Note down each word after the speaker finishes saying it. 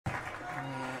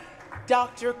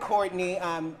Dr. Kortney,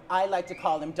 I like to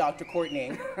call him Dr.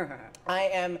 Kortney. I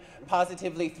am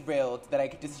positively thrilled that I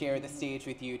get to share the stage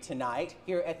with you tonight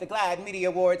here at the GLAAD Media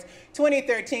Awards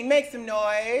 2013. Make some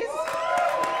noise.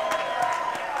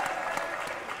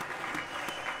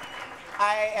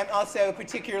 I am also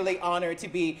particularly honored to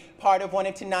be part of one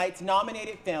of tonight's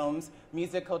nominated films,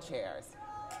 Musical Chairs.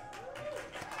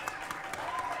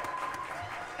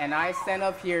 And I stand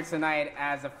up here tonight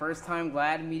as a first-time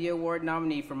GLAAD Media Award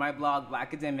nominee for my blog,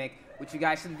 Blackademic, which you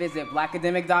guys should visit,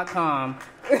 blackademic.com.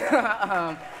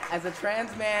 As a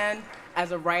trans man,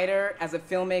 as a writer, as a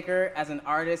filmmaker, as an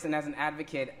artist, and as an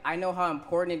advocate, I know how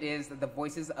important it is that the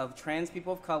voices of trans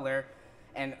people of color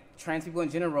and trans people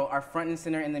in general are front and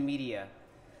center in the media.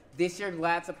 This year,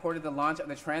 GLAAD supported the launch of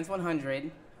the Trans 100,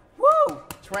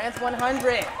 Trans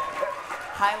 100,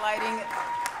 highlighting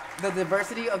the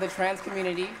diversity of the trans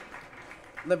community.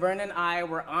 Laverne and I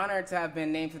were honored to have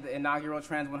been named to the inaugural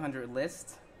Trans 100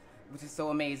 list, which is so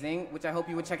amazing, which I hope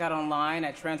you would check out online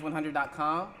at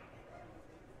trans100.com.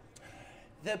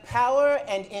 The power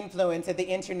and influence of the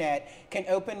internet can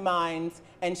open minds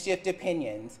and shift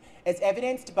opinions, as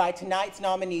evidenced by tonight's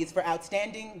nominees for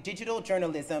Outstanding Digital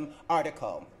Journalism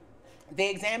article.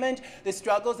 They examined the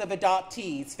struggles of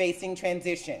adoptees facing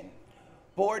transition,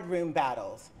 boardroom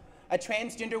battles, a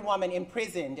transgender woman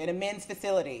imprisoned in a men's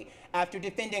facility after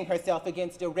defending herself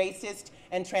against a racist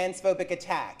and transphobic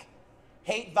attack,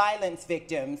 hate violence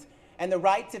victims, and the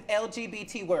rights of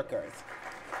LGBT workers.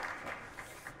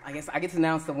 I guess I get to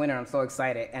announce the winner. I'm so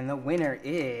excited. And the winner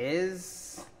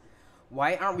is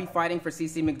Why Aren't We Fighting for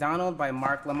CC McDonald by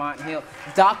Marc Lamont Hill.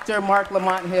 Dr. Marc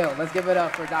Lamont Hill. Let's give it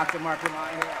up for Dr. Marc Lamont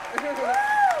Hill.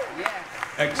 Yes.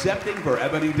 Accepting for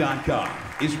Ebony.com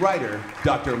is writer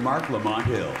Dr. Marc Lamont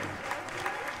Hill.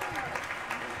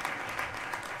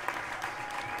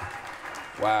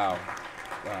 Wow.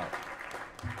 Wow.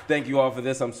 Thank you all for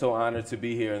this. I'm so honored to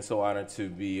be here and so honored to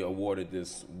be awarded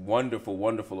this wonderful,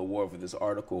 wonderful award for this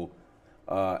article.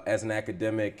 As an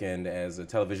academic and as a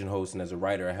television host and as a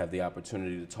writer, I have the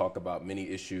opportunity to talk about many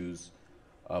issues,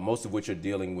 most of which are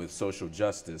dealing with social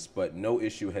justice, but no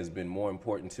issue has been more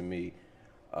important to me,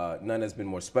 none has been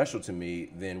more special to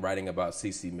me than writing about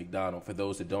CC McDonald. For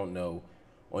those that don't know,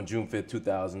 on June 5th,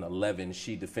 2011,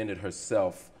 she defended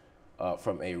herself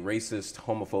from a racist,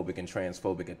 homophobic, and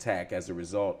transphobic attack. As a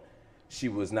result, she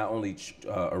was not only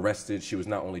arrested, she was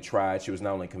not only tried, she was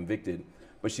not only convicted,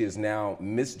 but she is now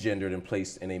misgendered and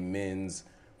placed in a men's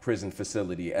prison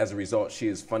facility. As a result, she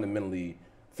is fundamentally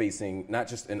facing not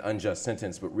just an unjust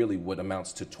sentence, but really what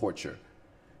amounts to torture.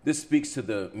 This speaks to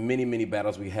the many, many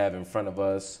battles we have in front of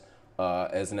us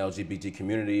as an LGBT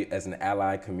community, as an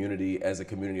ally community, as a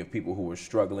community of people who are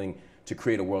struggling to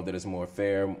create a world that is more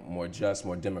fair, more just,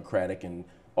 more democratic, and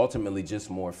ultimately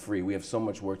just more free. We have so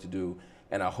much work to do,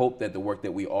 and I hope that the work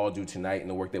that we all do tonight and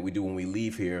the work that we do when we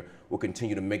leave here will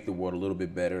continue to make the world a little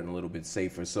bit better and a little bit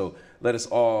safer. So let us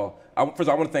all, first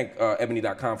I want to thank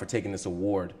Ebony.com for taking this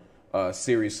award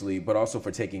seriously, but also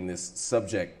for taking this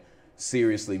subject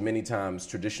seriously. Many times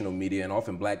traditional media and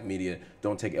often black media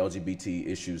don't take LGBT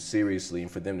issues seriously, and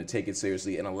for them to take it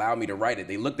seriously and allow me to write it,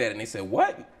 they looked at it and they said,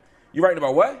 "What? You writing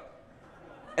about what?"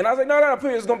 And I was like, no,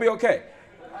 please, it's gonna be okay.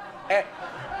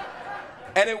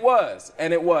 And it was,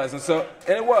 and it was. So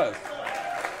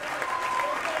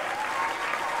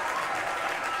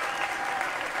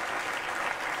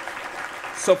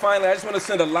finally, I just want to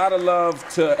send a lot of love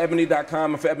to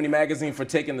Ebony.com and for Ebony Magazine for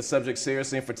taking the subject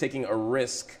seriously and for taking a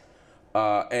risk.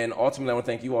 And ultimately, I want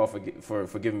to thank you all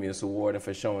for giving me this award and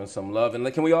for showing some love.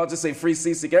 And can we all just say free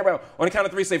CC? Everybody, on the count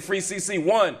of three, say free CC.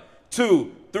 1,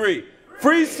 2, 3.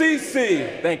 Free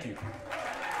CC. Thank you.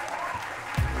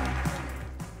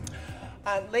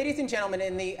 Ladies and gentlemen,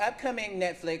 in the upcoming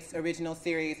Netflix original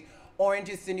series, Orange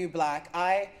is the New Black,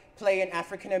 I play an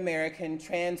African-American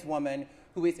trans woman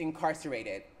who is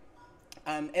incarcerated.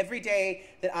 Every day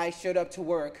that I showed up to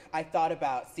work, I thought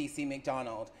about CC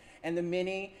McDonald and the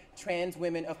many trans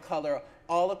women of color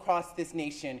all across this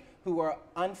nation who are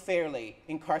unfairly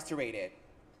incarcerated.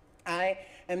 I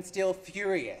am still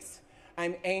furious.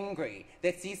 I'm angry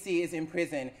that CC is in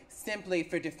prison simply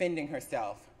for defending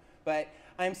herself, but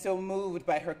I'm so moved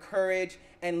by her courage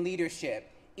and leadership,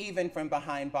 even from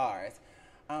behind bars.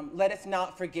 Let us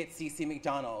not forget CC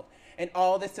McDonald and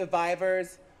all the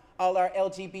survivors, all our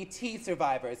LGBT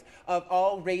survivors of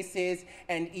all races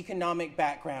and economic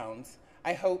backgrounds.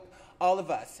 I hope all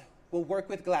of us will work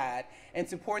with GLAAD and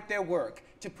support their work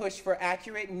to push for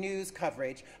accurate news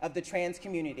coverage of the trans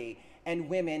community and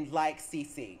women like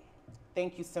CC.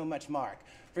 Thank you so much, Marc,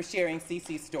 for sharing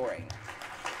CC's story.